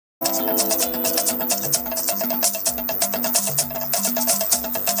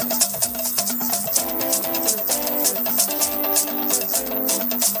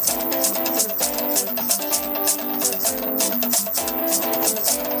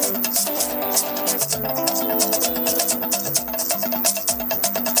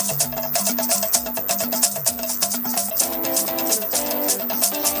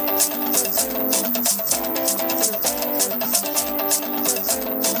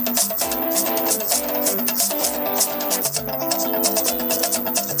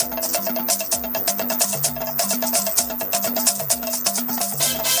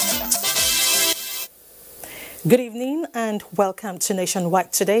Good evening and welcome to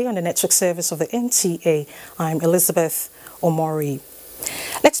Nationwide Today on the network service of the NTA. I'm Elizabeth Omori.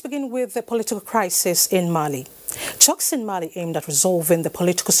 Let's begin with the political crisis in Mali. Talks in Mali aimed at resolving the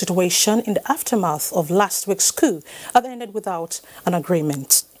political situation in the aftermath of last week's coup have ended without an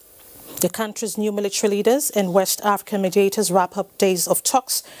agreement. The country's new military leaders and West African mediators wrap up days of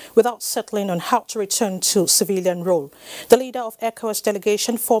talks without settling on how to return to civilian rule. The leader of ECOWAS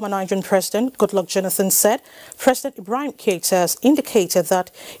delegation, former Nigerian President Goodluck Jonathan, said President Ibrahim Keita has indicated that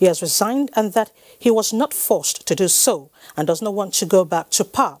he has resigned and that he was not forced to do so and does not want to go back to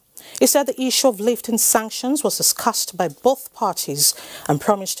power. He said the issue of lifting sanctions was discussed by both parties and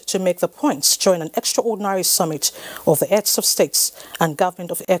promised to make the points during an extraordinary summit of the heads of states and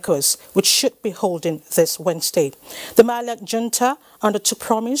government of ECOWAS, which should be holding this Wednesday. The Malian junta undertook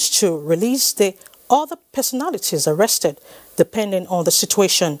promise to release the other personalities arrested, depending on the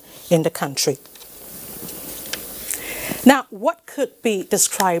situation in the country. Now, what could be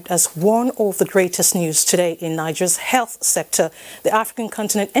described as one of the greatest news today in Nigeria's health sector, the African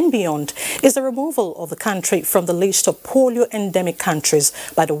continent and beyond, is the removal of the country from the list of polio-endemic countries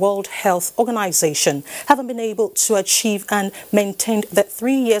by the World Health Organization, having been able to achieve and maintain the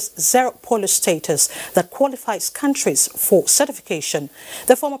 3 years zero polio status that qualifies countries for certification.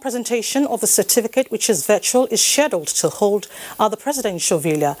 The formal presentation of the certificate, which is virtual, is scheduled to hold at the presidential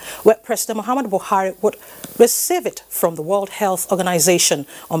villa, where President Muhammadu Buhari would receive it from the World Health Organization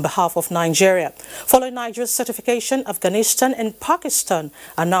on behalf of Nigeria. Following Nigeria's certification, Afghanistan and Pakistan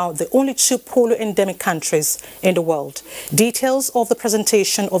are now the only two polio-endemic countries in the world. Details of the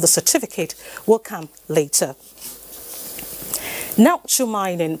presentation of the certificate will come later. Now to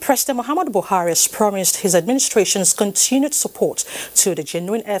mining. President Muhammadu Buhari has promised his administration's continued support to the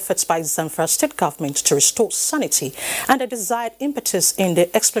genuine efforts by Zamfara state government to restore sanity and the desired impetus in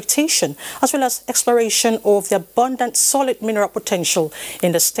the exploitation as well as exploration of the abundant solid mineral potential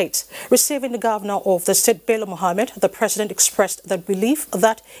in the state. Receiving the governor of the state, Bello Mohammed, the president expressed the belief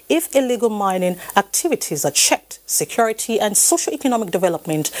that if illegal mining activities are checked, security and socio-economic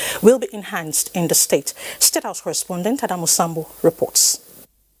development will be enhanced in the state. State House correspondent Adamu Sambo reports.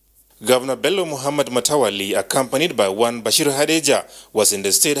 Governor Bello Muhammad Matawali, accompanied by one Bashir Hadeja, was in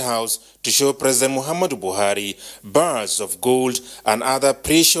the State House to show President Muhammadu Buhari bars of gold and other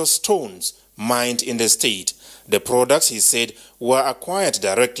precious stones mined in the state. The products, he said, were acquired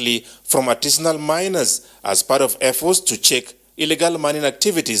directly from artisanal miners as part of efforts to check illegal mining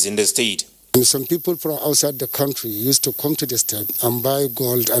activities in the state. And some people from outside the country used to come to the state and buy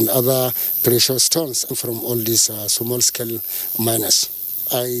gold and other precious stones from all these small-scale miners.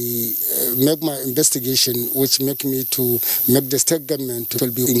 I make my investigation, which make me to make the state government to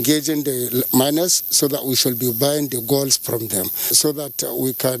be engaging the miners so that we shall be buying the golds from them, so that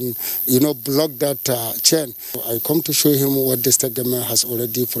we can, block that chain. I come to show him what the state government has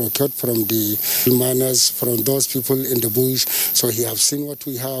already procured from the miners, from those people in the bush. So he has seen what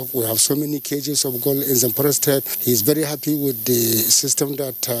we have. We have so many cages of gold in Zamfara state. He's very happy with the system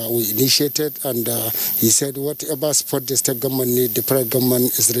that we initiated, and he said whatever support the state government need, the private government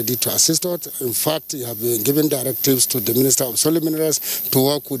is ready to assist us. In fact, he have been given directives to the Minister of Solid Minerals to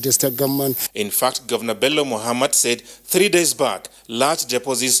work with the state government. In fact, Governor Bello Muhammad said 3 days back, large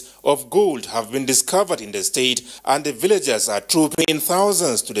deposits of gold have been discovered in the state and the villagers are trooping in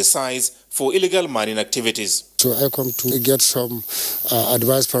thousands to the sites for illegal mining activities. So I come to get some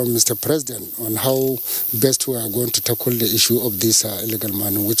advice from Mr. President on how best we are going to tackle the issue of this illegal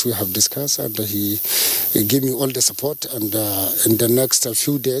mining, which we have discussed, and he gave me all the support. And in the next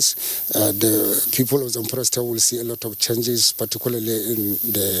few days, the people of Zamfara state will see a lot of changes, particularly in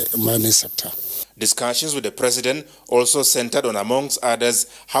the mining sector. Discussions with the president also centered on, amongst others,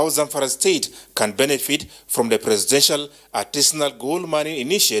 how Zamfara state can benefit from the presidential artisanal gold mining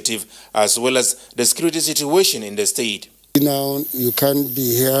initiative as well as the security situation in the state. Now you can't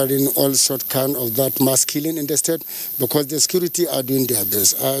be hearing all sort of that mass killing in the state because the security are doing their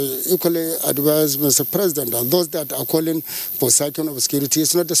best. I equally advise Mr. President and those that are calling for cycling of security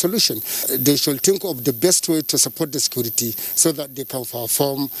is not the solution. They should think of the best way to support the security so that they can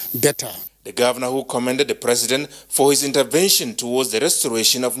perform better. The governor, who commended the president for his intervention towards the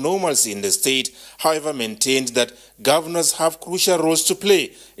restoration of normalcy in the state, however, maintained that governors have crucial roles to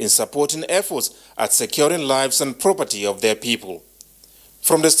play in supporting efforts at securing lives and property of their people.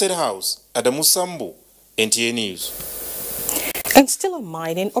 From the State House, Adamu Sambu, NTA News. And still on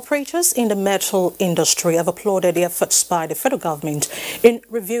mining, operators in the metal industry have applauded the efforts by the federal government in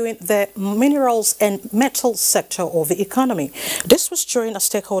reviewing the minerals and metal sector of the economy. This was during a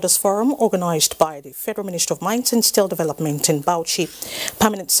stakeholders forum organized by the Federal Minister of Mines and Steel Development in Bauchi.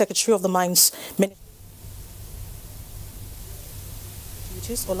 Permanent Secretary of the Mines Ministry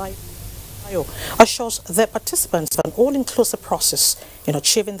assures their participants an all-inclusive process in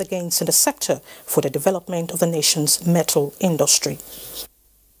achieving the gains in the sector for the development of the nation's metal industry.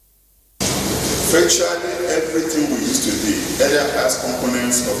 Virtually everything we use today either has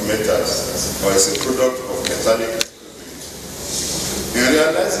components of metals or is a product of metallic equipment. In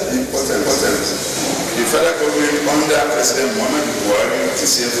realizing the importance, the federal government under President Muhammad Buhari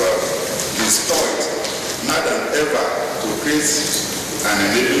is poised more than ever to create and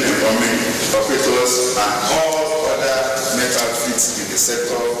enabling environment operators and all other metal fits in the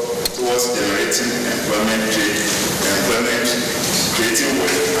sector towards generating employment, creating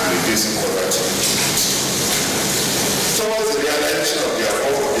wealth and reducing poverty. Towards the realization of their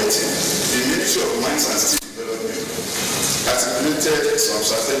objective, the Ministry of Mines and Steel Development has implemented some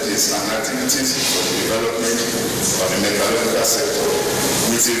strategies and activities for the development of the metallurgical sector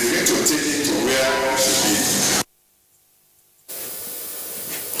with a view to take it to where it should be.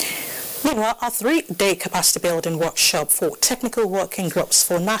 Meanwhile, a 3-day capacity building workshop for technical working groups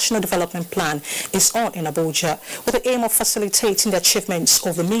for National Development Plan is on in Abuja with the aim of facilitating the achievements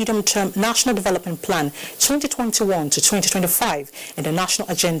of the medium-term National Development Plan 2021 to 2025 and the National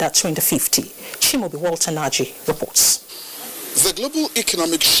Agenda 2050. Chimobi Walter Naji reports. The global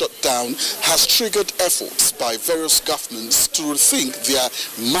economic shutdown has triggered efforts by various governments to rethink their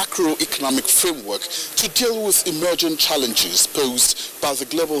macroeconomic framework to deal with emerging challenges posed by the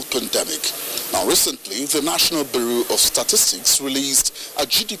global pandemic. Now, recently, the National Bureau of Statistics released a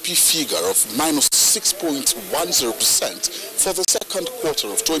GDP figure of -6.10% for the second quarter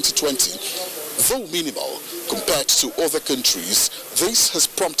of 2020. Though minimal compared to other countries, this has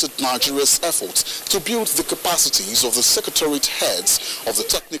prompted Nigeria's efforts to build the capacities of the secretariat heads of the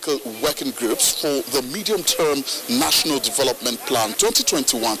technical working groups for the medium-term National Development Plan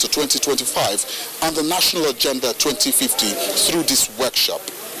 2021 to 2025 and the National Agenda 2050 through this workshop.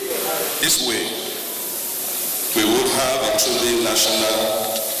 This way, we will have a truly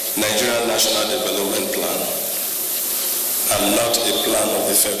Nigerian National Development Plan, and not a plan of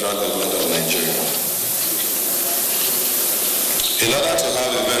the federal government of Nigeria. In order to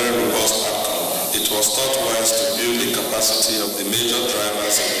have a very robust outcome, it was thought wise to build the capacity of the major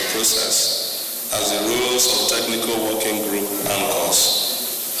drivers of the process as the roles of technical working group anchors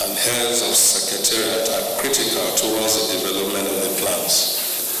and heads of secretariat are critical towards the development of the plans.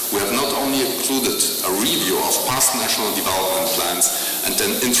 We have not only included a review of past national development plans and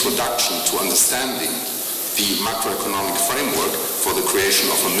an introduction to understanding the macroeconomic framework for the creation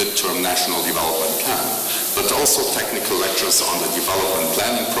of a midterm national development plan, but also technical lectures on the development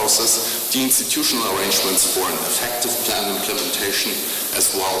planning process, the institutional arrangements for an effective plan implementation,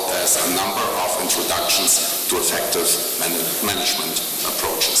 as well as a number of introductions to effective management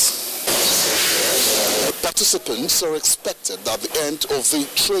approaches. Participants are expected at the end of the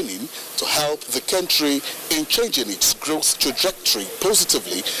training to help the country in changing its growth trajectory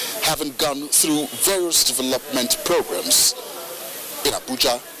positively, having gone through various development programs. In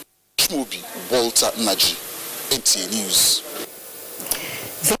Abuja, Shmobi Walter Naji, NTA News.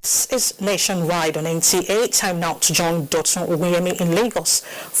 This is Nationwide on NTA. Time now to join Dotun Oweyemi in Lagos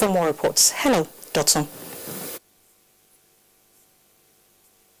for more reports. Hello, Dotun.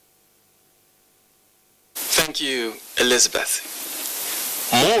 Thank you, Elizabeth.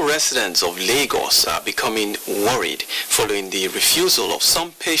 More residents of Lagos are becoming worried following the refusal of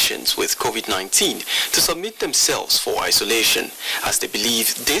some patients with COVID-19 to submit themselves for isolation, as they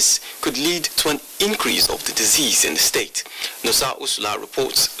believe this could lead to an increase of the disease in the state. Nosa Usula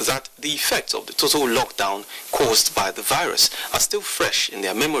reports that the effects of the total lockdown caused by the virus are still fresh in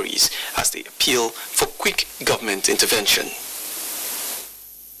their memories as they appeal for quick government intervention.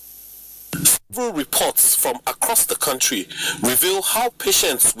 Several reports from across the country reveal how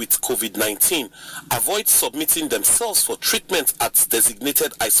patients with COVID-19 avoid submitting themselves for treatment at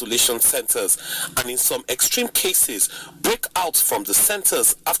designated isolation centers and in some extreme cases break out from the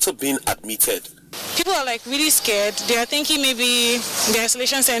centers after being admitted. People are like really scared. They are thinking maybe the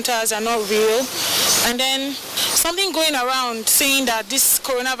isolation centers are not real, and then something going around saying that this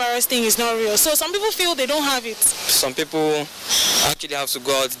coronavirus thing is not real. So some people feel they don't have it. Some people actually have to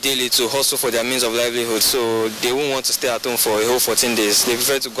go out daily to hustle for their means of livelihood, so they won't want to stay at home for a whole 14 days. They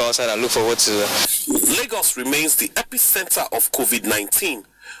prefer to go outside and look for what to do. Lagos remains the epicenter of COVID-19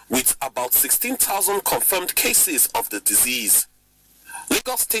 with about 16,000 confirmed cases of the disease.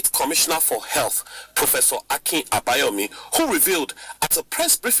 Lagos State Commissioner for Health, Professor Akin Abayomi, who revealed at a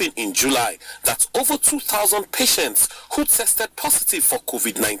press briefing in July that over 2,000 patients who tested positive for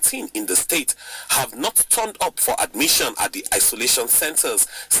COVID-19 in the state have not turned up for admission at the isolation centers,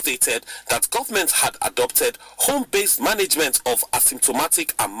 stated that government had adopted home-based management of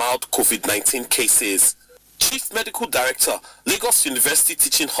asymptomatic and mild COVID-19 cases. Chief Medical Director, Lagos University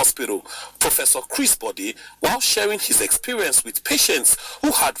Teaching Hospital, Professor Chris Body, while sharing his experience with patients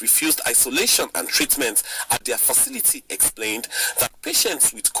who had refused isolation and treatment at their facility, explained that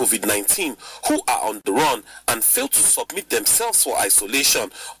patients with COVID-19 who are on the run and fail to submit themselves for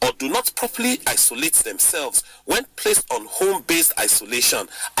isolation or do not properly isolate themselves when placed on home-based isolation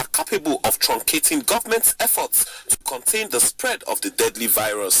are capable of truncating government's efforts to contain the spread of the deadly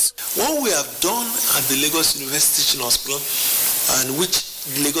virus. What we have done at the Lagos University Teaching Hospital, and which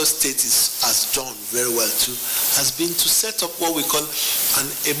Lagos State has done very well too, has been to set up what we call an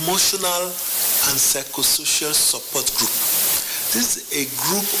emotional and psychosocial support group. This is a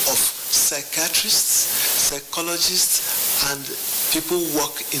group of psychiatrists, psychologists, and people who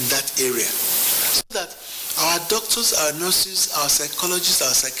work in that area, so that our doctors, our nurses, our psychologists,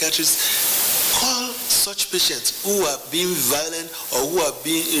 our psychiatrists call such patients who are being violent or who are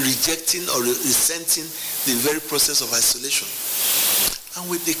being rejecting or resenting the very process of isolation,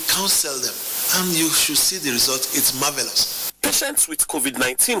 and they counsel them, and you should see the result. It's marvelous. Patients with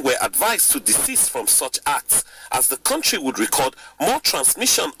COVID-19 were advised to desist from such acts, as the country would record more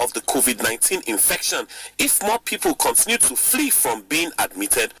transmission of the COVID-19 infection if more people continue to flee from being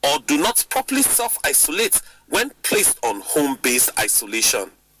admitted or do not properly self-isolate when placed on home-based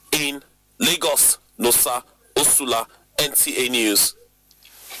isolation. In Lagos, Nosa, Osula, NTA News.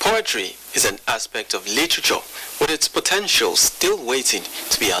 Poetry is an aspect of literature with its potential still waiting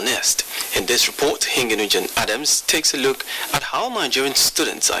to be harnessed. In this report, Hingenujan Adams takes a look at how Nigerian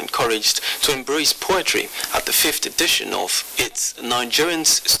students are encouraged to embrace poetry at the 5th edition of its Nigerian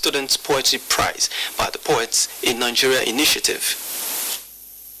Students Poetry Prize by the Poets in Nigeria initiative.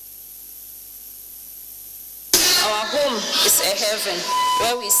 Our home is a heaven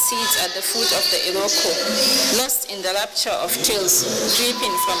where we sit at the foot of the Iroko, lost in the rapture of tales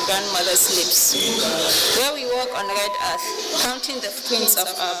dripping from grandmother's lips, where we walk on red earth, counting the footprints of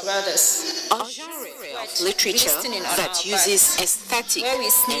our brothers. A genre of literature that uses aesthetic and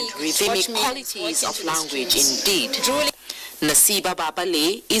rhythmic qualities of language indeed. Nasiba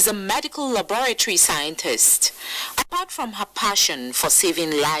Babale is a medical laboratory scientist. Apart from her passion for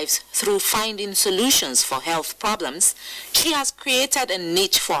saving lives through finding solutions for health problems, she has created a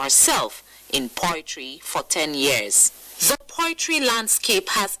niche for herself in poetry for 10 years. The poetry landscape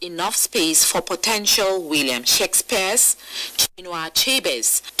has enough space for potential William Shakespeare's, Chinua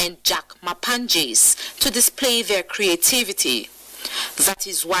Achebe's, and Jack Mapanji's to display their creativity. That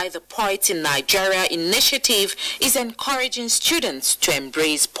is why the Poets in Nigeria initiative is encouraging students to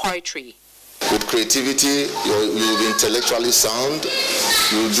embrace poetry. With creativity, you'll be intellectually sound.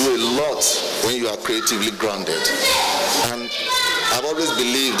 You'll do a lot when you are creatively grounded. And I've always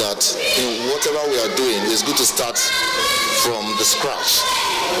believed that in whatever we are doing, it's good to start from the scratch.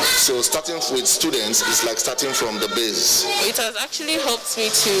 So starting with students is like starting from the base. It has actually helped me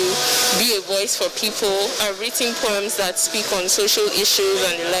to be a voice for people. I've written poems that speak on social issues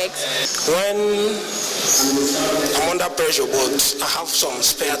and the like. When I'm under pressure but I have some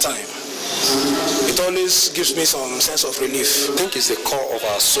spare time, it always gives me some sense of relief. I think it's the core of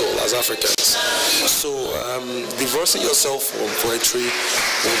our soul as Africans. So divorcing yourself from poetry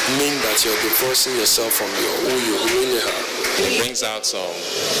would mean that you're divorcing yourself from who you really are. It brings out some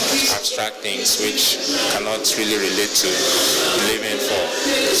abstract things which cannot really relate to living for.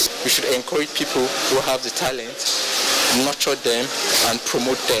 We should encourage people who have the talent, nurture them and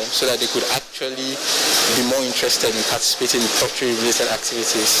promote them so that they could actually be more interested in participating in poetry-related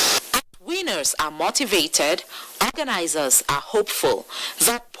activities. Winners are motivated, organizers are hopeful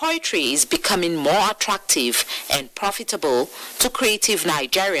that poetry is becoming more attractive and profitable to creative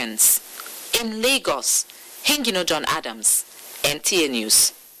Nigerians. In Lagos, Hingino John Adams, NTA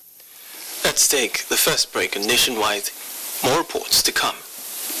News. Let's take the first break on Nationwide. More reports to come.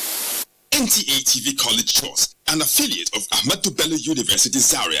 NTA TV College Trust, an affiliate of Ahmadu Bello University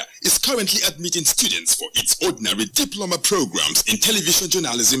Zaria, is currently admitting students for its ordinary diploma programs in television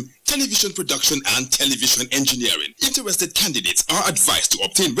journalism, television production, and television engineering. Interested candidates are advised to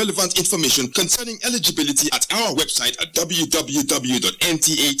obtain relevant information concerning eligibility at our website at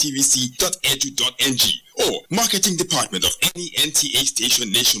www.ntatvc.edu.ng or marketing department of any NTA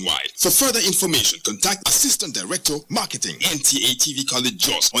station nationwide. For further information, contact Assistant Director Marketing NTA TV College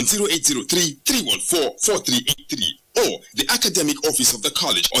Jos on 0803-314-4383 or the Academic Office of the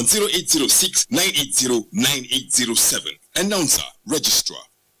College on 0806-980-9807. Announcer, Registrar.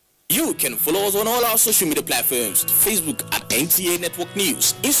 You can follow us on all our social media platforms: Facebook at NTA Network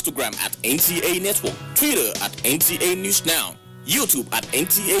News, Instagram at NTA Network, Twitter at NTA News Now, YouTube at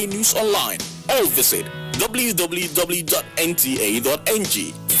NTA News Online, or visit www.nta.ng.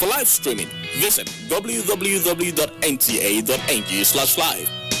 For live streaming, visit www.nta.ng/live.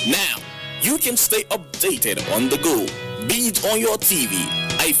 Now, you can stay updated on the go, be it on your TV,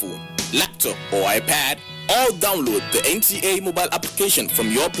 iPhone, laptop, or iPad, or download the NTA mobile application from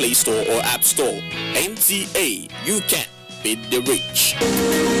your Play Store or App Store. NTA, you can beat the rich.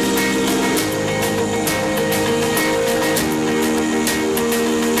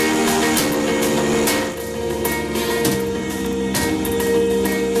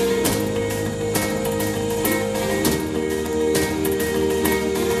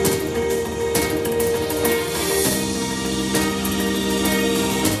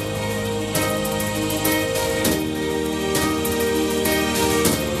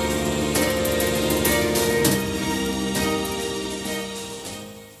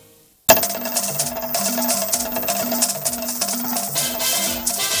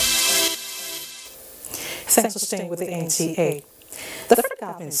 Thanks for staying with the NTA. The federal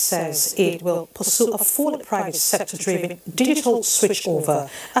government says it will pursue a fully private sector-driven digital switchover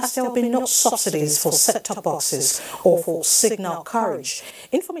as there will be no subsidies for set-top boxes or for signal carriage.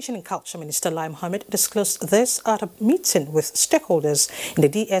 Information and Culture Minister Lai Mohammed disclosed this at a meeting with stakeholders in the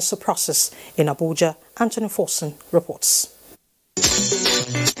DSO process in Abuja. Anthony Forson reports.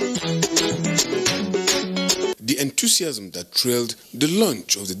 The enthusiasm that trailed the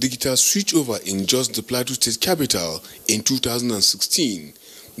launch of the digital switchover in Jos, the Plateau State capital, in 2016,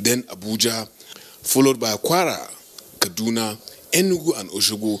 then Abuja, followed by Kwara, Kaduna, Enugu and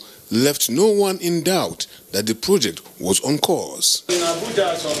Osogbo, left no one in doubt that the project was on course. In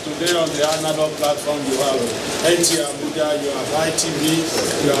Abuja, so today on the analog platform, you have NTA Abuja, you have ITV,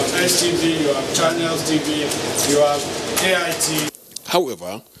 you have STV, you have Channels TV, you have AIT.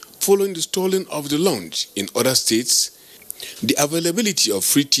 However, following the stalling of the launch in other states, the availability of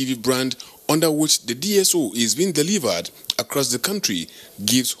free TV brand under which the DSO is being delivered across the country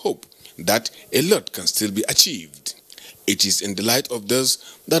gives hope that a lot can still be achieved. It is in the light of this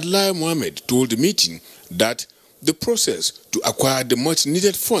that Lai Mohammed told the meeting that the process to acquire the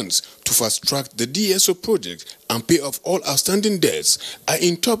much-needed funds to fast-track the DSO project and pay off all outstanding debts are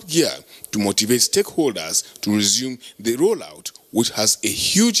in top gear to motivate stakeholders to resume the rollout, which has a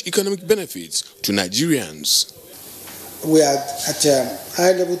huge economic benefits to Nigerians. We are at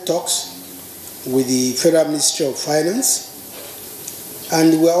high-level talks with the Federal Ministry of Finance,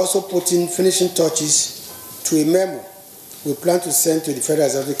 and we are also putting finishing touches to a memo we plan to send to the Federal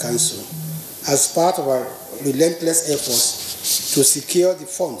Executive Council as part of our relentless efforts to secure the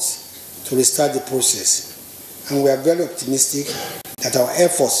funds to restart the process. And we are very optimistic that our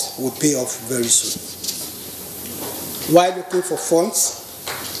efforts will pay off very soon. While looking for funds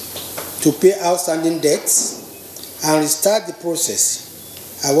to pay outstanding debts and restart the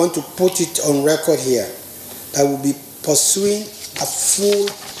process, I want to put it on record here that we'll be pursuing a full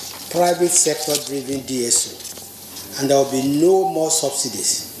private sector-driven DSO, and there will be no more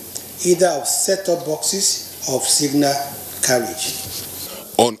subsidies, either of set-top boxes or of signal carriage.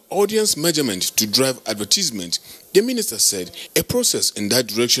 On audience measurement to drive advertisement, the minister said a process in that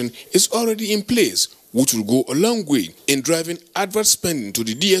direction is already in place, which will go a long way in driving advert spending to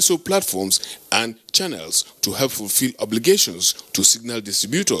the DSO platforms and channels to help fulfill obligations to signal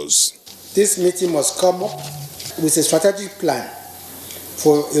distributors. This meeting must come up with a strategic plan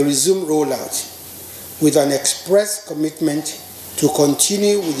for a resumed rollout with an express commitment to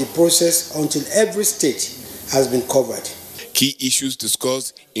continue with the process until every state has been covered. Key issues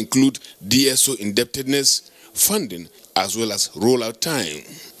discussed include DSO indebtedness, funding, as well as rollout time.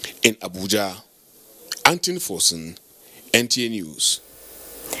 In Abuja, Anthony Forson, NTA News.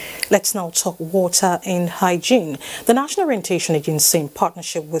 Let's now talk water and hygiene. The National Orientation Agency, in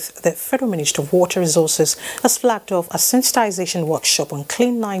partnership with the Federal Ministry of Water Resources, has flagged off a sensitization workshop on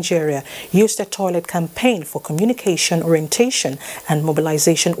Clean Nigeria, Use the Toilet campaign for communication, orientation and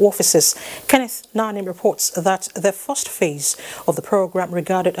mobilization officers. Kenneth Nanim reports that the first phase of the program,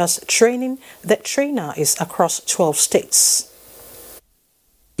 regarded as training the trainer, is across 12 states.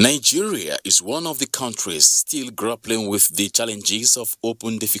 Nigeria is one of the countries still grappling with the challenges of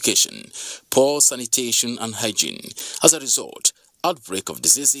open defecation, poor sanitation and hygiene. As a result, outbreak of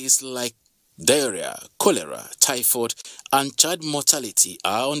diseases like diarrhea, cholera, typhoid and child mortality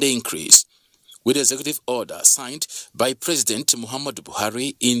are on the increase. With the executive order signed by President Muhammadu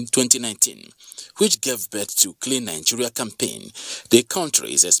Buhari in 2019, which gave birth to Clean Nigeria campaign, the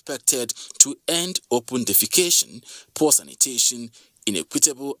country is expected to end open defecation, poor sanitation,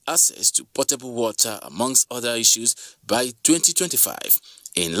 inequitable access to potable water, amongst other issues, by 2025,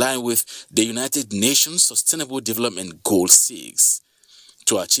 in line with the United Nations Sustainable Development Goal 6.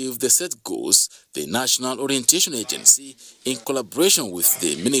 To achieve the set goals, the National Orientation Agency, in collaboration with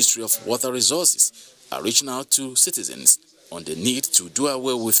the Ministry of Water Resources, are reaching out to citizens on the need to do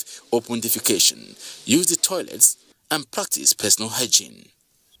away with open defecation, use the toilets, and practice personal hygiene.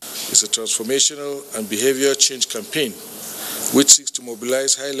 It's a transformational and behavior change campaign which seeks to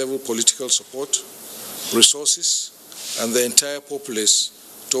mobilize high-level political support, resources, and the entire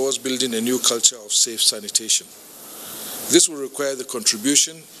populace towards building a new culture of safe sanitation. This will require the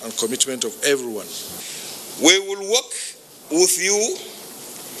contribution and commitment of everyone. We will work with you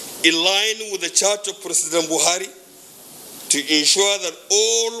in line with the Charter of President Buhari to ensure that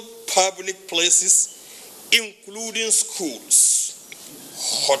all public places, including schools,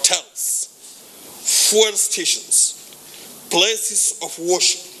 hotels, fuel stations, places of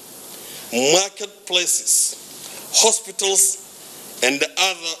worship, marketplaces, hospitals, and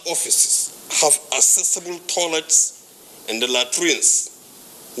other offices have accessible toilets and latrines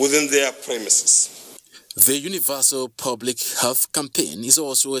within their premises. The Universal Public Health Campaign is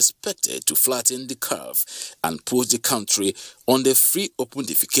also expected to flatten the curve and put the country on the free open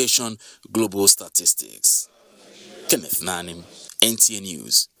defecation global statistics. Kenneth Nanim, NTA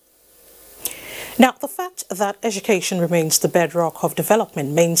News. Now, the fact that education remains the bedrock of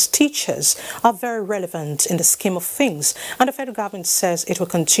development means teachers are very relevant in the scheme of things, and the federal government says it will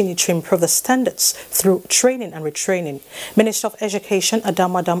continue to improve the standards through training and retraining. Minister of Education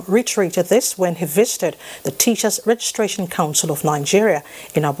Adam Adam reiterated this when he visited the Teachers Registration Council of Nigeria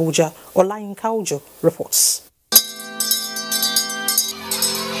in Abuja. Olayinka Ojo reports.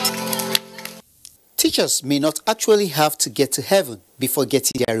 Teachers may not actually have to get to heaven before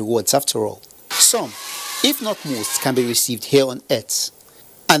getting their rewards after all. Some, if not most, can be received here on earth.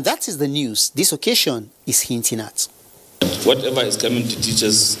 And that is the news this occasion is hinting at. Whatever is coming to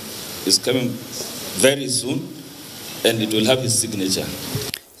teachers is coming very soon, and it will have his signature.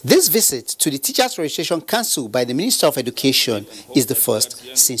 This visit to the Teachers Registration Council by the Minister of Education is the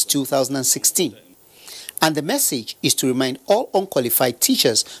first since 2016. And the message is to remind all unqualified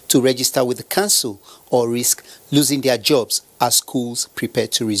teachers to register with the council or risk losing their jobs as schools prepare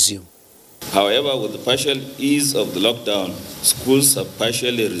to resume. However, with the partial ease of the lockdown, schools have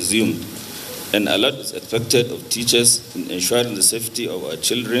partially resumed, and a lot is expected of teachers in ensuring the safety of our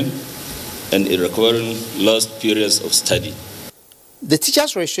children and in recovering lost periods of study. The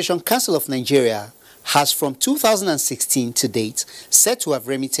Teachers Registration Council of Nigeria has from 2016 to date said to have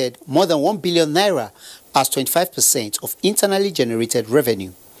remitted more than 1 billion naira as 25% of internally generated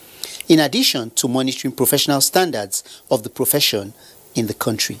revenue, in addition to monitoring professional standards of the profession in the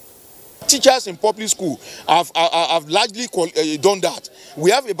country. Teachers in public school have largely done that. We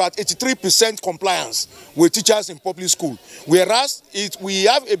have about 83% compliance with teachers in public school, whereas we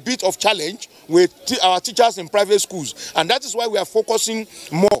have a bit of challenge with our teachers in private schools, and that is why we are focusing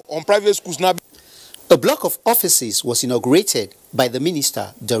more on private schools now. A block of offices was inaugurated by the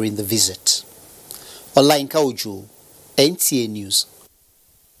minister during the visit. Olayinka Ojo, NTA News.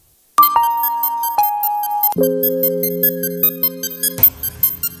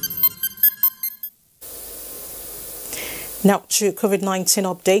 Now to COVID-19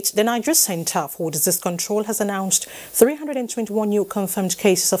 update. The Nigeria Center for Disease Control has announced 321 new confirmed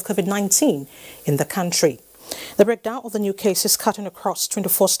cases of COVID-19 in the country. The breakdown of the new cases cutting across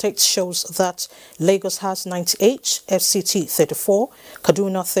 24 states shows that Lagos has 98, FCT 34,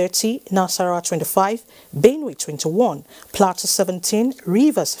 Kaduna 30, Nasarawa 25, Benue 21, Plateau 17,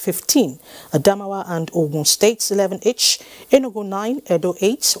 Rivers 15, Adamawa and Ogun states 11 each, Enugu 9, Edo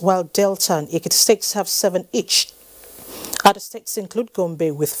 8, while Delta and Ekiti states have 7 each. Other states include Gombe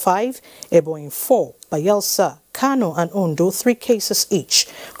with 5, Ebonyi 4, Bayelsa, Kano and Ondo 3 cases each.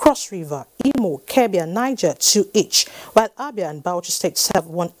 Cross River, Imo, Kebbi and Niger 2 each, while Abia and Bauchi states have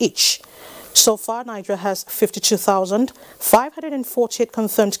 1 each. So far, Nigeria has 52,548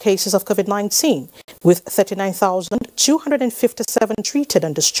 confirmed cases of COVID-19, with 39,257 treated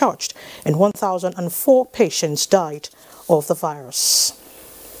and discharged, and 1,004 patients died of the virus.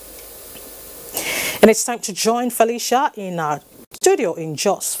 And it's time to join Felicia in our studio in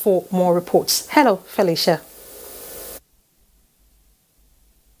Jos for more reports. Hello, Felicia.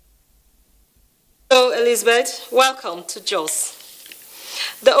 Hello, Elizabeth. Welcome to Jos.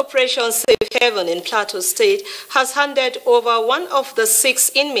 The Operation Safe Haven in Plateau State has handed over one of the 6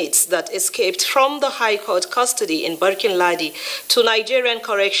 inmates that escaped from the High Court custody in Barkin-Ladi to Nigerian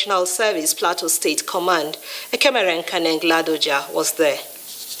Correctional Service Plateau State Command. Ekemeren Kaneng Ladoja was there.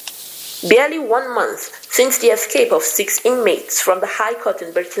 Barely 1 month since the escape of 6 inmates from the High Court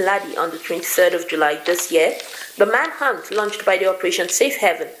in Barkin-Ladi on the 23rd of July this year, the manhunt launched by the Operation Safe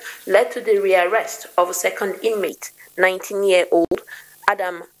Haven led to the rearrest of a second inmate, 19-year-old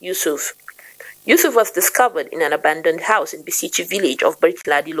Adam Yusuf. Yusuf was discovered in an abandoned house in Bisichi village of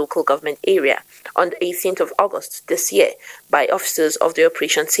Barkin-Ladi local government area on the 18th of August this year by officers of the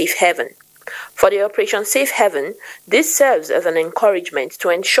Operation Safe Haven. For the Operation Safe Haven, this serves as an encouragement to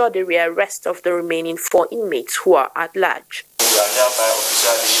ensure the rearrest of the remaining 4 inmates who are at large. We are hereby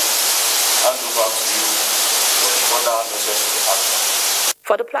officially hand over to you for further necessary action.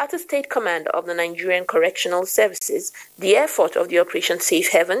 For the Plateau State Command of the Nigerian Correctional Services, the effort of the Operation Safe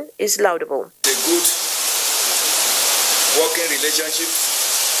Haven is laudable. A good working relationship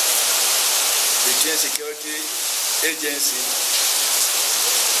between security agency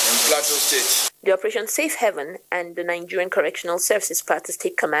and Plateau State. The Operation Safe Haven and the Nigerian Correctional Services Plateau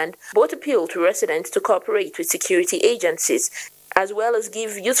State Command both appeal to residents to cooperate with security agencies as well as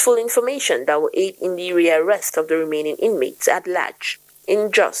give useful information that will aid in the rearrest of the remaining inmates at large.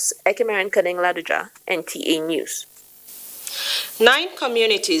 In Jos, Ekemeren Kaneng Ladoja, NTA News. 9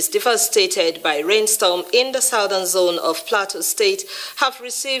 communities devastated by rainstorm in the southern zone of Plateau State have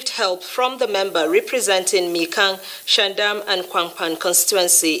received help from the member representing Mikang, Shandam and Kwangpan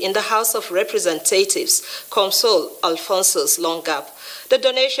constituency in the House of Representatives, Comsol Alphonsus Longap. The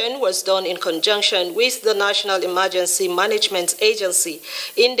donation was done in conjunction with the National Emergency Management Agency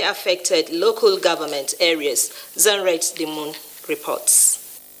in the affected local government areas. Zenret Dimun reports.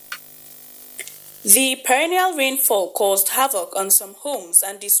 The perennial rainfall caused havoc on some homes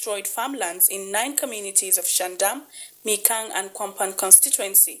and destroyed farmlands in 9 communities of Shandam, Mikang and Kwampan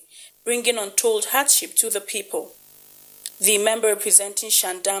constituency, bringing untold hardship to the people. The member representing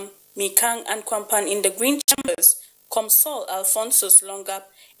Shandam, Mikang and Kwampan in the Green Chambers, Comsol Alphonsus Longap,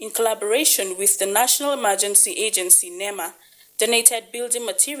 in collaboration with the National Emergency Agency NEMA, donated building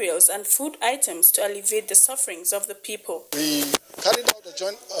materials and food items to alleviate the sufferings of the people. We carried out a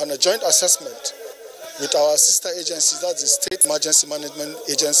joint assessment with our sister agencies, that's the State Emergency Management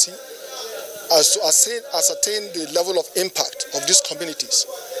Agency, as to ascertain the level of impact of these communities.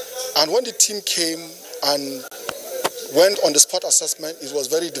 And when the team came and went on the spot assessment, it was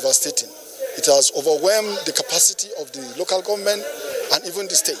very devastating. It has overwhelmed the capacity of the local government and even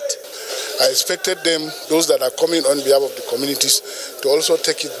the state. I expected them, those that are coming on behalf of the communities, to also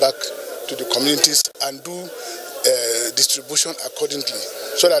take it back to the communities and do distribution accordingly,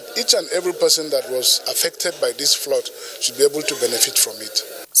 so that each and every person that was affected by this flood should be able to benefit from it.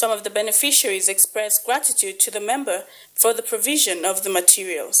 Some of the beneficiaries expressed gratitude to the member for the provision of the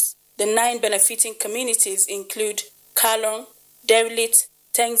materials. The 9 benefiting communities include Kalong, Derilit,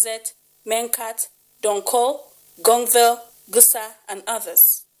 Tengzet, Menkat, Donkol, Gongvel, Gusa, and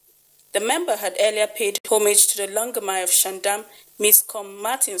others. The member had earlier paid homage to the Longamai of Shandam, Miss Com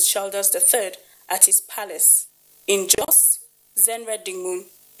Martins Shoulders III, at his palace. In Jos, Zenred Dingmun,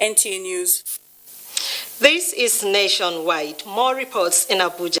 NTA News. This is nationwide. More reports in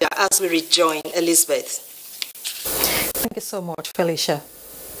Abuja as we rejoin Elizabeth. Thank you so much, Felicia.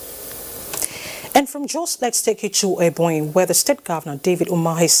 And from Jos, let's take you to Ebonyi, where the State Governor, David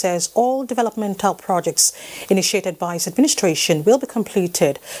Umahi, says all developmental projects initiated by his administration will be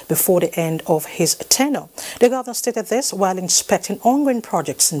completed before the end of his tenure. The governor stated this while inspecting ongoing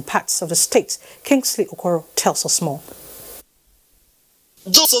projects in parts of the state. Kingsley Okoro tells us more.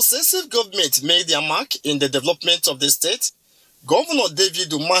 Though successive governments made their mark in the development of the state, Governor David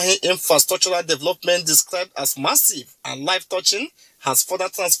Umahi infrastructural development described as massive and life-touching has further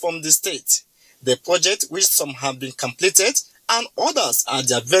transformed the state. The project, which some have been completed and others at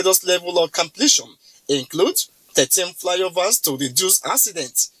their various level of completion, include 13 flyovers to reduce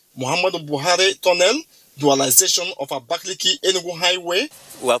accidents, Muhammadu Buhari Tunnel, dualization of Abakaliki Enugu Highway.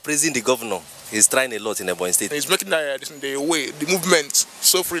 We are praising the governor he's trying a lot in Ebonyi State. He's making the movement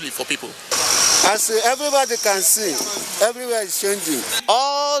so freely for people. As everybody can see, everywhere is changing.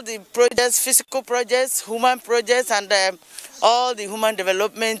 All the projects, physical projects, human projects, and all the human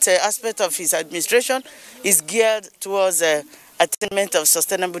development aspect of his administration is geared towards attainment of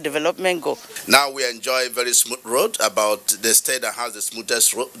sustainable development goal. Now we enjoy a very smooth road, about the state that has the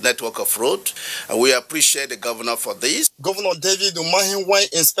smoothest network of road. We appreciate the governor for this. Governor David Umahi, while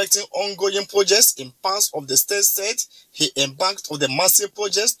inspecting ongoing projects in parts of the state, said he embarked on the massive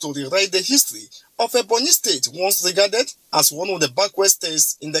projects to rewrite the history of Ebonyi State, once regarded as one of the backward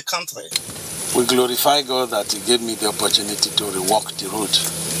states in the country. We glorify God that he gave me the opportunity to rework the road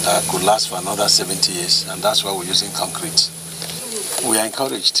that could last for another 70 years, and that's why we're using concrete. We are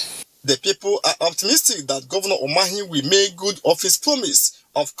encouraged. The people are optimistic that Governor Umahi will make good of his promise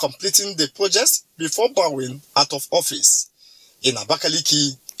of completing the projects before bowing out of office. In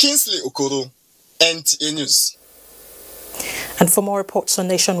Abakaliki, Kingsley Okoro, NTA News. And for more reports on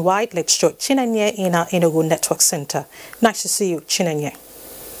Nationwide, let's join Chinenye in our Enugu Network Center. Nice to see you, Chinenye.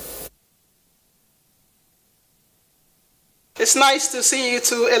 It's nice to see you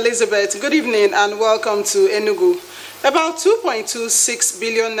too, Elizabeth. Good evening and welcome to Enugu. About 2.26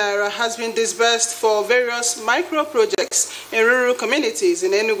 billion naira has been disbursed for various micro projects in rural communities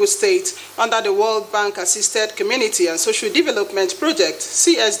in Enugu State under the World Bank Assisted Community and Social Development Project,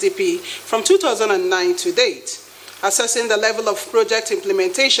 CSDP, from 2009 to date. Assessing the level of project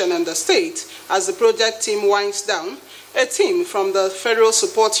implementation in the state as the project team winds down, a team from the Federal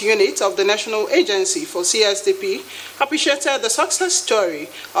Support Unit of the National Agency for CSDP appreciated the success story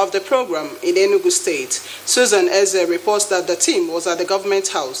of the program in Enugu State. Susan Eze reports that the team was at the Government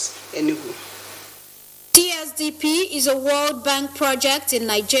House, Enugu. CSDP is a World Bank project in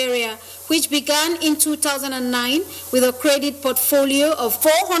Nigeria which began in 2009 with a credit portfolio of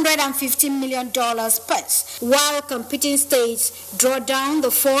 $415 million plus, while competing states draw down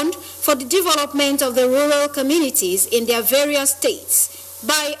the fund for the development of the rural communities in their various states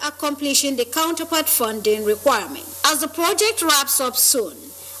by accomplishing the counterpart funding requirement. As the project wraps up soon,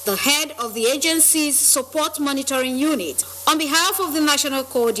 the head of the agency's support monitoring unit, on behalf of the national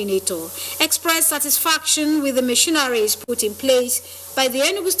coordinator, expressed satisfaction with the machineries put in place by the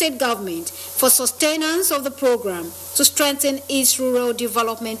Enugu State government for sustenance of the program to strengthen its rural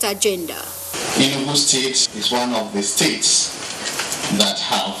development agenda. Enugu State is one of the states that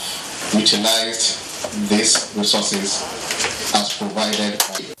have utilized these resources as provided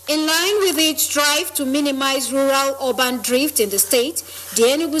by. In line with its drive to minimize rural-urban drift in the state, the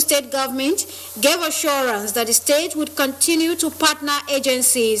Enugu State government gave assurance that the state would continue to partner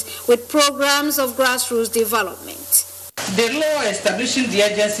agencies with programs of grassroots development. The law establishing the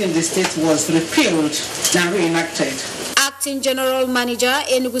agency in the state was repealed and reenacted. Acting General Manager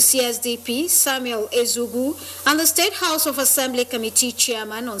Enugu CSDP Samuel Ezugu and the State House of Assembly Committee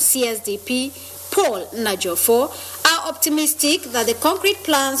Chairman on CSDP Paul Najofo are optimistic that the concrete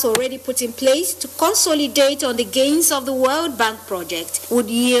plans already put in place to consolidate on the gains of the World Bank project would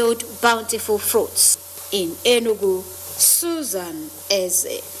yield bountiful fruits. In Enugu, Susan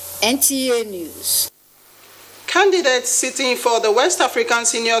Eze, NTA News. Candidates sitting for the West African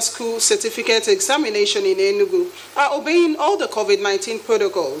Senior School Certificate Examination in Enugu are obeying all the COVID-19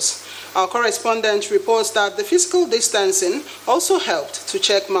 protocols. Our correspondent reports that the physical distancing also helped to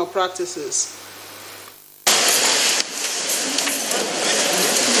check malpractices.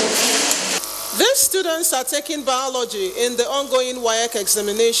 These students are taking biology in the ongoing WAEC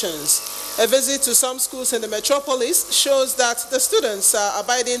examinations. A visit to some schools in the metropolis shows that the students are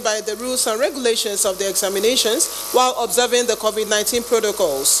abiding by the rules and regulations of the examinations while observing the COVID-19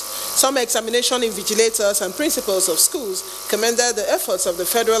 protocols. Some examination invigilators and principals of schools commended the efforts of the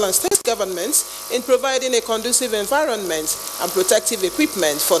federal and state governments in providing a conducive environment and protective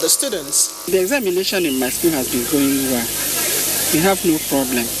equipment for the students. The examination in my school has been going well. We have no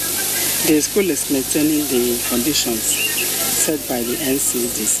problem. The school is maintaining the conditions set by the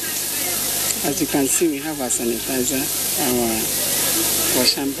NCDs. As you can see, we have our sanitizer, our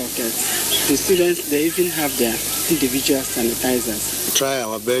wash hand buckets. The students, they even have their individual sanitizers. We try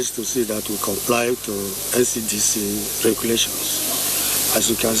our best to see that we comply to NCDC regulations. As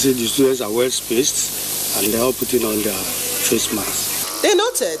you can see, the students are well spaced and they're all putting on their face masks. They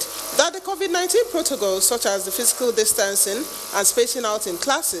noted that the COVID-19 protocols, such as the physical distancing and spacing out in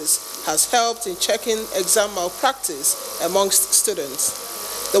classes, has helped in checking exam malpractice amongst students.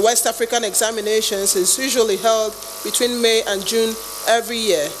 The West African examinations is usually held between May and June every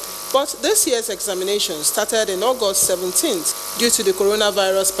year, but this year's examination started on August 17th due to the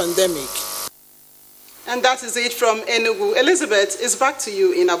coronavirus pandemic. And that is it from Enugu. Elizabeth is back to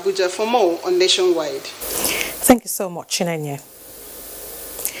you in Abuja for more on Nationwide. Thank you so much, Chinenye.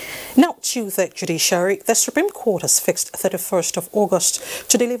 Now to the judiciary. The Supreme Court has fixed 31st of August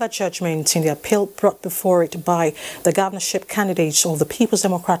to deliver judgment in the appeal brought before it by the governorship candidates of the People's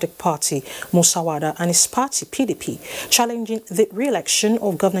Democratic Party, Musa Wada, and his party, PDP, challenging the re-election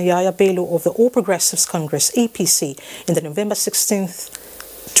of Governor Yaya Bello of the All Progressives Congress, APC, in the November 16th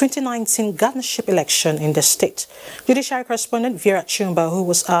 2019 governorship election in the state. Judiciary correspondent Vera Chumba, who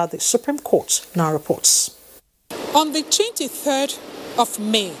was at the Supreme Court, now reports. On the 23rd of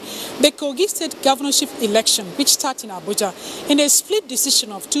May, the Kogi State governorship election, which started in Abuja in a split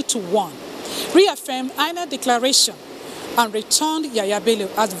decision of 2-1, reaffirmed INEC declaration and returned Yaya Bello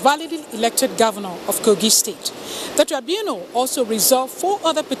as validly elected governor of Kogi State. The tribunal also resolved 4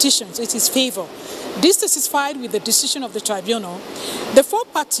 other petitions in his favor. Dissatisfied with the decision of the tribunal, the 4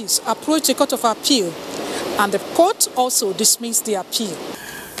 parties approached the Court of Appeal, and the court also dismissed the appeal.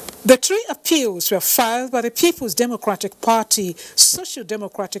 The 3 appeals were filed by the People's Democratic Party, Social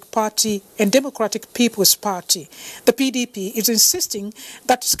Democratic Party, and Democratic People's Party. The PDP is insisting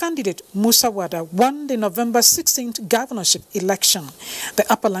that its candidate Musa Wada won the November 16th governorship election. The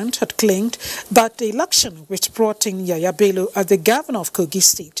appellant had claimed that the election which brought in Yaya Bello as the governor of Kogi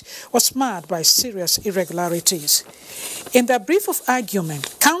State was marred by serious irregularities. In their brief of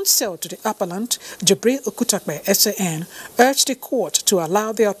argument, counsel to the appellant, Jibril Okutakbe, SAN, urged the court to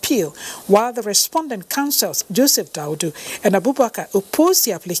allow the appeal, while the respondent counsels, Joseph Daudu and Abubakar, opposed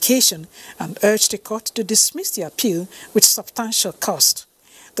the application and urged the court to dismiss the appeal with substantial cost.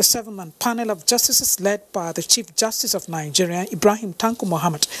 The 7-man panel of justices led by the Chief Justice of Nigeria, Ibrahim Tanko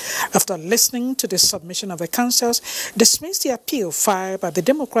Mohammed, after listening to the submission of the counsels, dismissed the appeal filed by the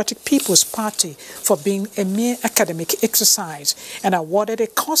Democratic People's Party for being a mere academic exercise and awarded a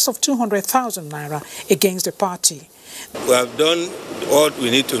cost of 200,000 naira against the party. We have done what we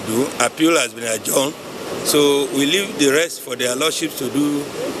need to do. Appeal has been adjourned, so we leave the rest for their lordships to do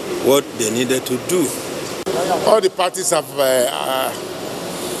what they needed to do. All the parties have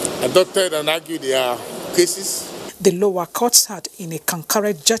adopted and argued their cases. The lower courts had, in a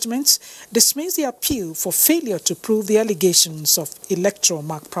concurrent judgment, dismissed the appeal for failure to prove the allegations of electoral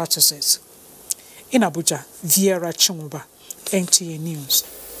malpractices. In Abuja, Vera Chumba, NTA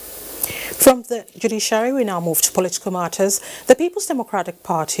News. From the judiciary, we now move to political matters. The People's Democratic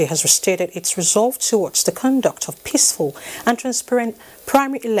Party has restated its resolve towards the conduct of peaceful and transparent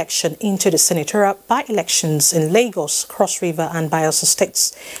primary election into the senatorial by-elections in Lagos, Cross River and Bayelsa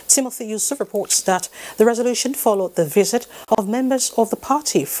states. Timothy Yusuf reports that the resolution followed the visit of members of the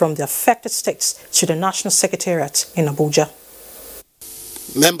party from the affected states to the National Secretariat in Abuja.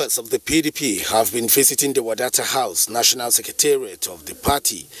 Members of the PDP have been visiting the Wadata House, National Secretariat of the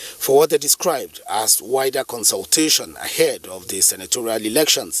party, for what they described as wider consultation ahead of the senatorial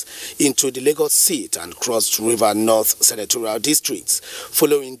elections into the Lagos seat and Cross River North senatorial districts,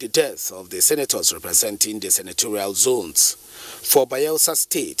 following the death of the senators representing the senatorial zones. For Bayelsa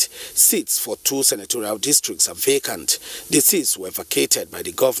State, seats for 2 senatorial districts are vacant. The seats were vacated by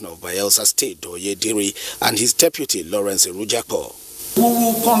the governor of Bayelsa State, Doye Diri, and his deputy, Lawrence Erujapo. We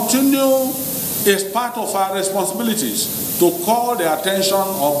will continue as part of our responsibilities to call the attention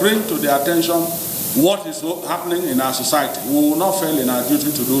or bring to the attention what is happening in our society. We will not fail in our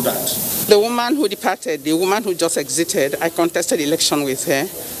duty to do that. The woman who departed, the woman who just exited, I contested election with her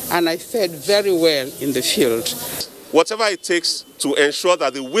and I fared very well in the field. Whatever it takes to ensure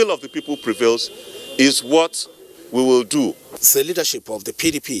that the will of the people prevails is what we will do. The leadership of the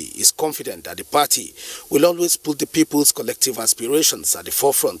PDP is confident that the party will always put the people's collective aspirations at the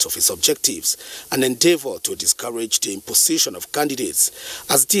forefront of its objectives and endeavor to discourage the imposition of candidates,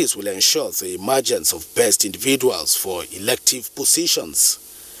 as this will ensure the emergence of best individuals for elective positions.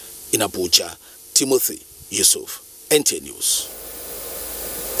 In Abuja, Timothy Yusuf, NTA News.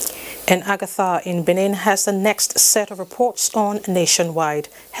 And Agatha in Benin has the next set of reports on Nationwide.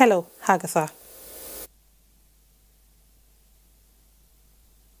 Hello, Agatha.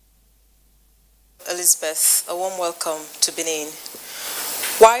 Elizabeth, a warm welcome to Benin.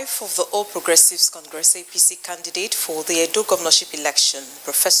 Wife of the All Progressives Congress APC candidate for the Edo governorship election,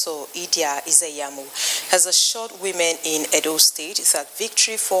 Professor Idia Izeyamu, has assured women in Edo State that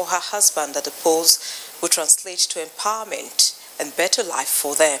victory for her husband at the polls will translate to empowerment and better life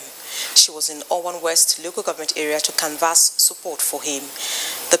for them. She was in Owan West local government area to canvass support for him.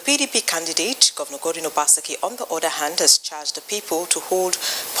 The PDP candidate, Governor Godwin Obaseki, on the other hand, has charged the people to hold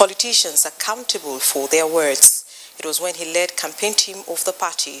politicians accountable for their words. It was when he led campaign team of the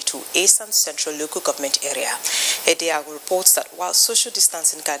party to Esan Central Local Government area. NTA reports that while social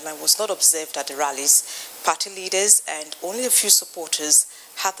distancing guideline was not observed at the rallies, party leaders and only a few supporters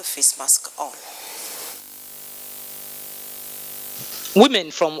had the face mask on. Women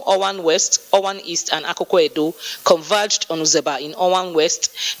from Owan West, Owan East and Akoko Edo converged on Uzeba in Owan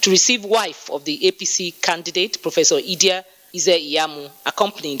West to receive wife of the APC candidate, Professor Idia Ize-Iyamu,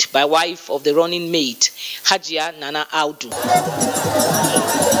 accompanied by wife of the running mate, Hajia Nana Audu. I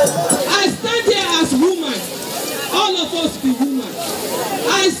stand here as woman. All of us be woman.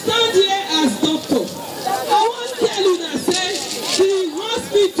 I stand here as doctor. I want to tell you that say the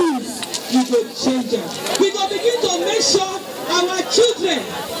hospitals, we go change them. We go begin to make sure our children,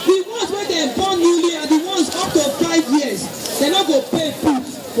 the ones where they born newly and the ones up to 5 years, they're not going to pay food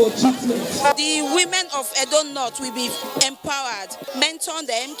for treatment. The women of Edo North will be empowered, mentor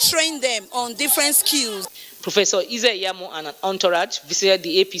them, train them on different skills. Professor Ize-Iyamu and an entourage visited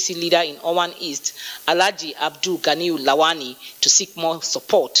the APC leader in Owan East, Alhaji Abdul Ganiu Lawani, to seek more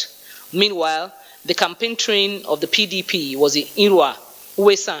support. Meanwhile, the campaign train of the PDP was in Irwa,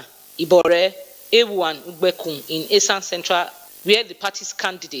 Uwesan, Ibore, Ewu and Ugbekun in Esan Central, where the party's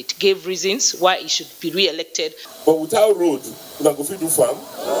candidate gave reasons why he should be re-elected. But without road, we can go feed do farm.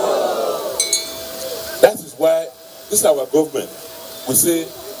 That is why this is our government. We say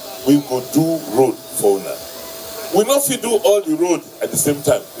we go do road for now. We not fit do all the road at the same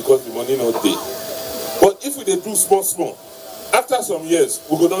time because the money not there. But if we dey do small, after some years,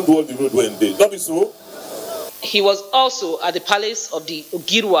 we go down do all the road when they. Not be so. He was also at the palace of the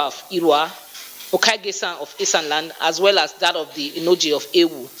Ogirwa of Irwa, Okaigesan of Esanland, as well as that of the Inoji of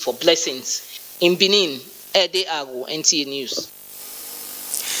Ewu for blessings. In Benin, Ede Ago, NTA News.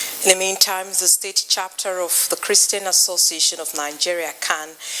 In the meantime, the state chapter of the Christian Association of Nigeria,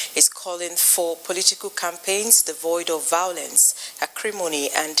 CAN, is calling for political campaigns devoid of violence, acrimony,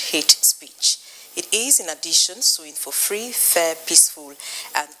 and hate speech. It is, in addition, suing for free, fair, peaceful,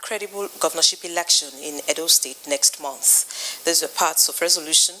 and credible governorship election in Edo State next month. These are parts of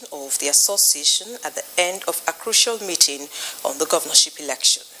resolution of the association at the end of a crucial meeting on the governorship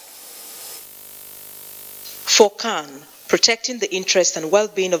election. For CAN, protecting the interest and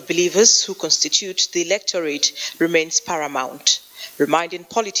well-being of believers who constitute the electorate remains paramount, reminding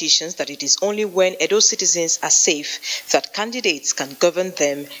politicians that it is only when Edo citizens are safe that candidates can govern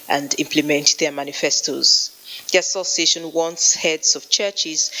them and implement their manifestos. The association wants heads of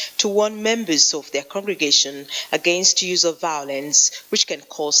churches to warn members of their congregation against use of violence, which can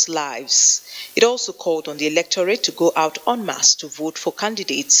cost lives. It also called on the electorate to go out en masse to vote for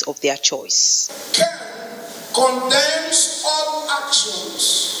candidates of their choice. Condemns all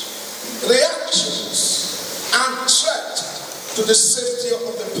actions, reactions, and threats to the safety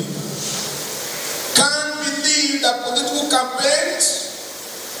of the people. Can't believe that political campaigns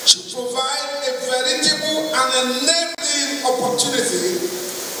should provide a veritable and enabling opportunity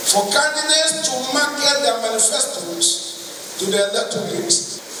for candidates to market their manifestos to their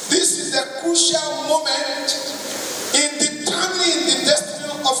electorates. This is a crucial moment in determining the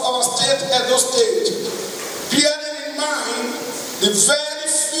destiny of our state, Edo State, bearing in mind the very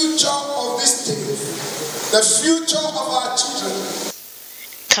future of this state, the future of our children.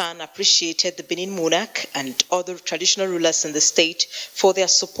 Khan appreciated the Benin monarch and other traditional rulers in the state for their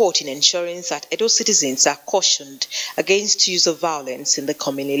support in ensuring that Edo citizens are cautioned against use of violence in the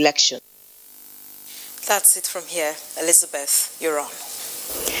coming election. That's it from here. Elizabeth, you're on.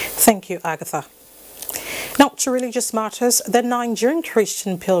 Thank you, Agatha. Now, to religious matters, the Nigerian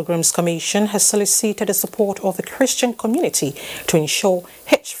Christian Pilgrims Commission has solicited the support of the Christian community to ensure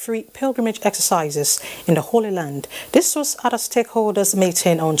hitch-free pilgrimage exercises in the Holy Land. This was at a stakeholders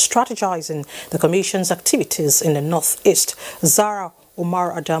meeting on strategizing the Commission's activities in the Northeast. Zara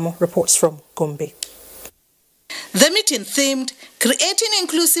Omar Adamu reports from Gombe. The meeting themed Creating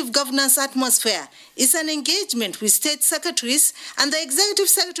Inclusive Governance Atmosphere is an engagement with state secretaries and the executive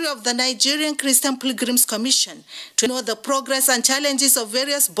secretary of the Nigerian Christian Pilgrims Commission to know the progress and challenges of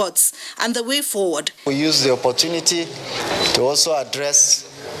various boards and the way forward. We use the opportunity to also address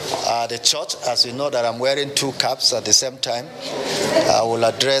the church, as you know that I'm wearing two caps at the same time. I will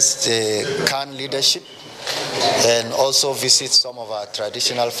address the CAN leadership and also visit some of our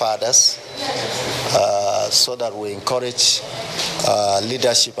traditional fathers so that we encourage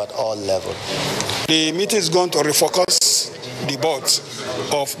leadership at all levels. The meeting is going to refocus the boards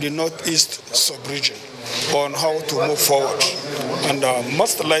of the Northeast sub-region. on how to move forward. And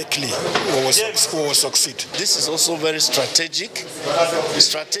most likely we will succeed. This is also very strategic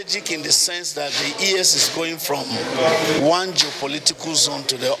in the sense that the ES is going from one geopolitical zone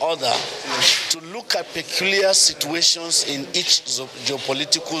to the other to look at peculiar situations in each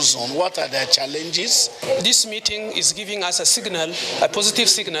geopolitical zone. What are their challenges? This meeting is giving us a signal, a positive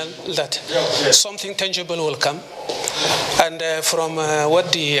signal that something tangible will come. And from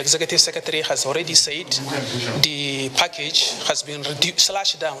what the Executive Secretary has already said, the package has been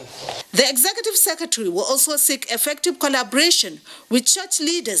slashed down. The Executive Secretary will also seek effective collaboration with church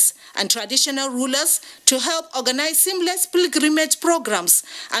leaders and traditional rulers to help organize seamless pilgrimage programs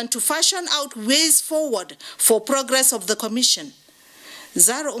and to fashion out ways forward for progress of the Commission.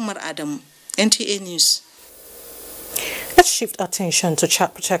 Zara Umar Adam, NTA News. Let's shift attention to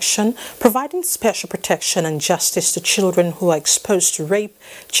child protection. Providing special protection and justice to children who are exposed to rape,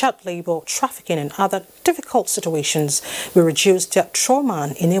 child labor, trafficking and other difficult situations will reduce their trauma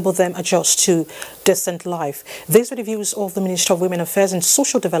and enable them adjust to decent life. These are the views of the Minister of Women Affairs and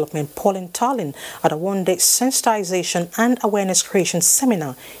Social Development, Pauline Talin, at a one-day sensitization and awareness creation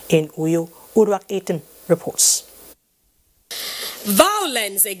seminar in Uyo. Uduak Etim reports.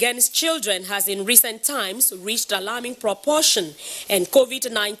 Violence against children has in recent times reached alarming proportion, and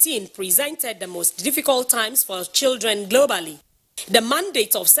COVID-19 presented the most difficult times for children globally. The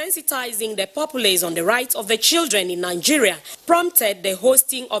mandate of sensitizing the populace on the rights of the children in Nigeria prompted the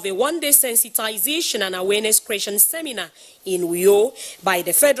hosting of a one-day sensitization and awareness creation seminar in Uyo by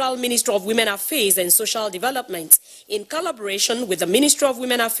the Federal Ministry of Women Affairs and Social Development in collaboration with the Ministry of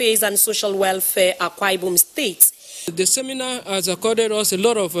Women Affairs and Social Welfare, Akwa Ibom State. The seminar has accorded us a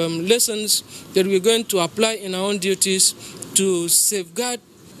lot of lessons that we're going to apply in our own duties to safeguard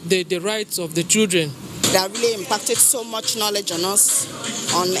the rights of the children. That really impacted so much knowledge on us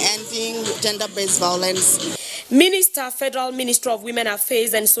on ending gender-based violence. Federal Minister of Women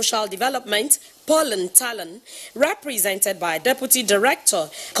Affairs and Social Development, Pauline Talin, represented by Deputy Director,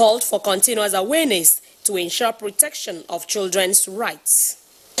 called for continuous awareness to ensure protection of children's rights.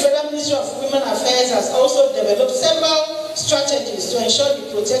 The Federal Ministry of Women Affairs has also developed several strategies to ensure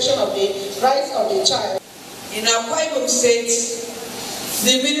the protection of the rights of the child. In Akwa Ibom State,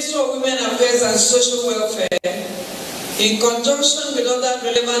 the Ministry of Women Affairs and Social Welfare, in conjunction with other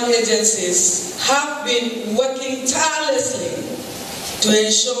relevant agencies, have been working tirelessly to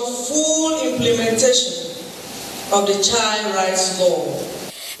ensure full implementation of the Child Rights Law.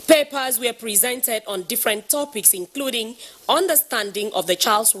 Papers were presented on different topics, including understanding of the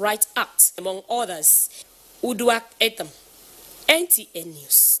Child's Rights Act, among others. Uduak Etam, NTA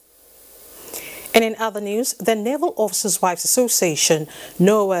News. And in other news, the Naval Officers' Wives Association,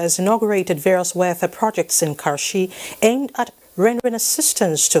 NOAA, has inaugurated various welfare projects in Karshi aimed at rendering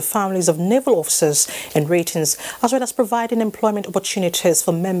assistance to families of naval officers and ratings, as well as providing employment opportunities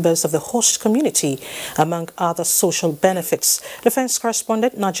for members of the host community, among other social benefits. Defense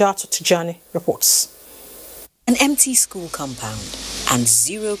correspondent Najat Tijani reports. An empty school compound and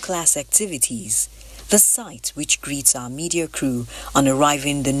zero class activities. The site which greets our media crew on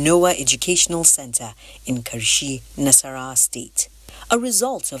arriving the NOAA Educational Center in Karshi, Nasarawa State. A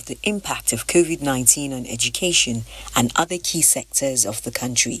result of the impact of COVID-19 on education and other key sectors of the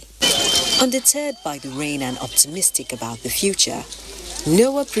country. Undeterred by the rain and optimistic about the future,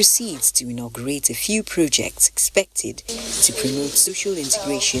 NOAA proceeds to inaugurate a few projects expected to promote social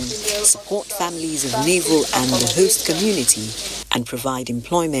integration, support families of naval and the host community, and provide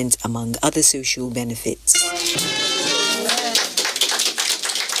employment among other social benefits.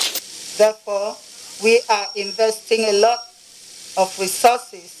 Therefore, we are investing a lot of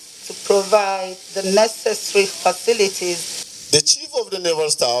resources to provide the necessary facilities. The Chief of the Naval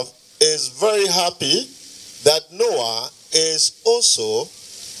Staff is very happy that NOAA is also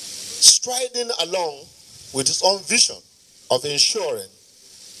striding along with its own vision of ensuring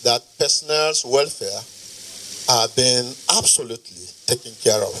that personnel's welfare are being absolutely taken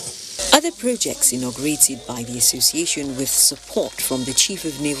care of. Other projects inaugurated by the association with support from the Chief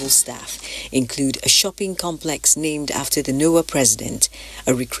of Naval Staff include a shopping complex named after the NOAA president,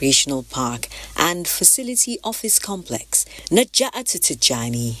 a recreational park, and facility office complex. Najat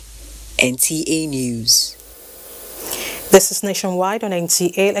Tijani, NTA News. This is Nationwide on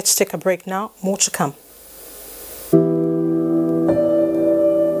NTA. Let's take a break now. More to come.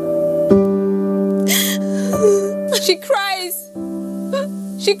 She cries.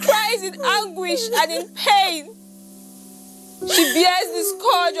 She cries in anguish and in pain. She bears the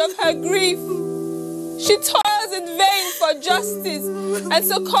scourge of her grief. She toils in vain for justice and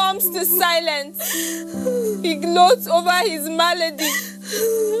succumbs to silence. He gloats over his malady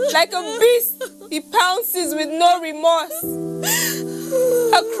like a beast he pounces with no remorse.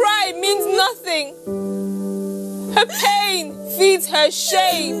 Her cry means nothing. Her pain feeds her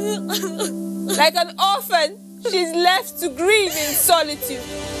shame. Like an orphan, she's left to grieve in solitude.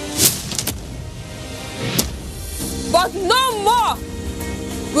 But no more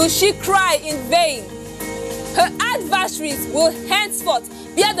will she cry in vain. Her adversaries will henceforth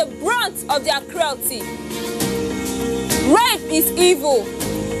bear the brunt of their cruelty. Rape is evil.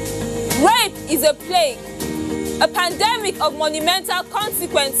 Rape is a plague, a pandemic of monumental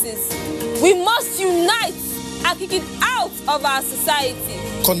consequences. We must unite and kick it out of our society.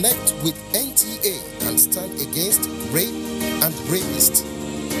 Connect with NTA and stand against rape and rapists.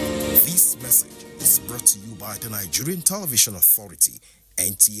 This message is brought to you by the Nigerian Television Authority,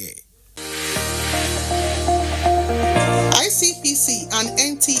 NTA. ICPC and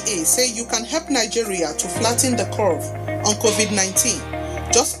NTA say you can help Nigeria to flatten the curve on COVID-19,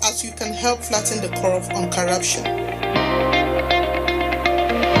 just as you can help flatten the curve on corruption.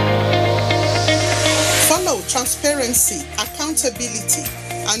 Follow transparency, accountability,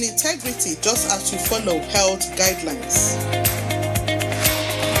 and integrity just as you follow health guidelines.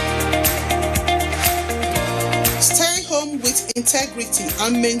 Stay home with integrity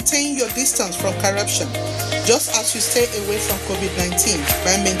and maintain your distance from corruption, just as you stay away from COVID-19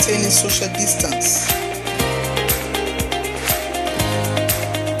 by maintaining social distance.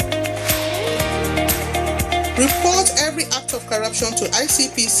 Report every act of corruption to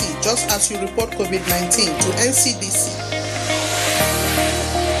ICPC, just as you report COVID-19 to NCDC.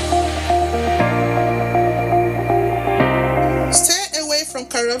 Stay away from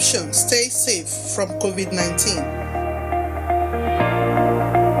corruption, stay safe from COVID-19.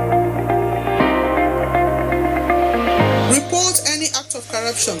 Report any act of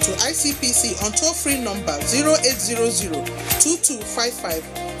corruption to ICPC on toll-free number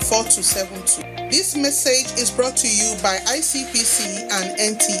 0800-2255-4272. This message is brought to you by ICPC and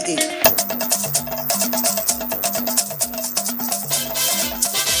NTA.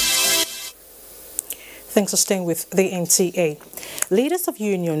 Thanks for staying with the NTA. Leaders of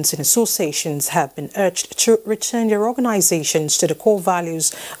unions and associations have been urged to return their organizations to the core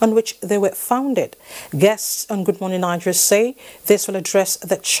values on which they were founded. Guests on Good Morning Nigeria say this will address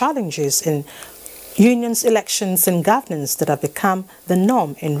the challenges in unions, elections and governance that have become the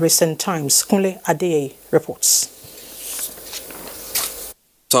norm in recent times. Kunle Adeye reports.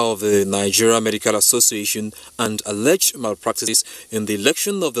 Of the Nigerian Medical Association and alleged malpractices in the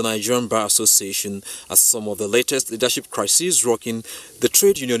election of the Nigerian Bar Association as some of the latest leadership crises rocking the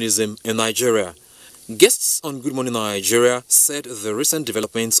trade unionism in Nigeria. Guests on Good Morning Nigeria said the recent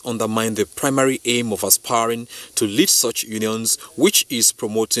developments undermine the primary aim of aspiring to lead such unions, which is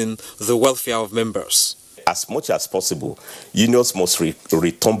promoting the welfare of members. As much as possible, unions must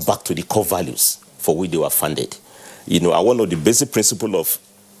return back to the core values for which they were founded. And one of the basic principles of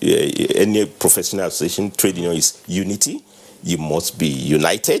any professional association, trade union, is unity. You must be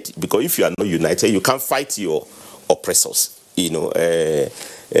united, because if you are not united, you can't fight your oppressors.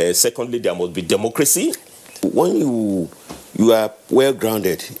 Secondly, there must be democracy. When you are well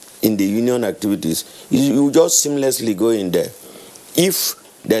grounded in the union activities, you just seamlessly go in there. If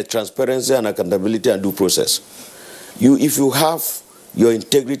there's transparency and accountability and due process, if you have your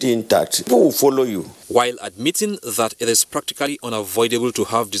integrity intact, people will follow you. While admitting that it is practically unavoidable to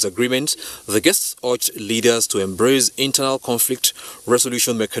have disagreements, the guests urged leaders to embrace internal conflict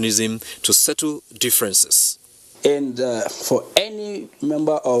resolution mechanism to settle differences. And for any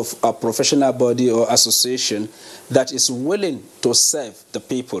member of a professional body or association that is willing to serve the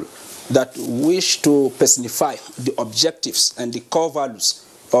people, that wish to personify the objectives and the core values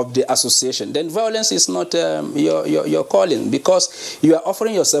of the association, then violence is not your calling, because you are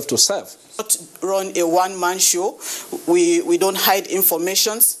offering yourself to serve. Not run a one-man show. We don't hide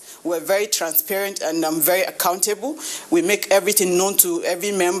information. We're very transparent and very accountable. We make everything known to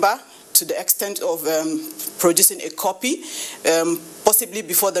every member, to the extent of producing a copy, possibly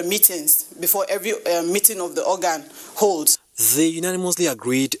before the meetings, before every meeting of the organ holds. They unanimously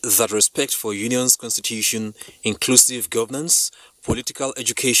agreed that respect for unions' constitution, inclusive governance, political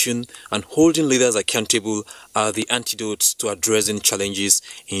education and holding leaders accountable are the antidotes to addressing challenges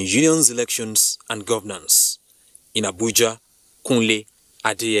in unions, elections and governance. In Abuja, Kunle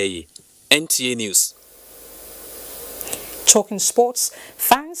Adeye, NTA News. Talking sports,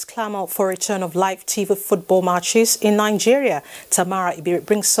 fans clamour for return of live TV football matches in Nigeria. Tamara Ibiri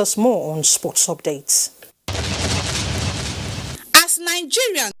brings us more on sports updates. As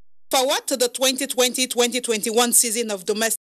Nigerians forward to the 2020-2021 season of domestic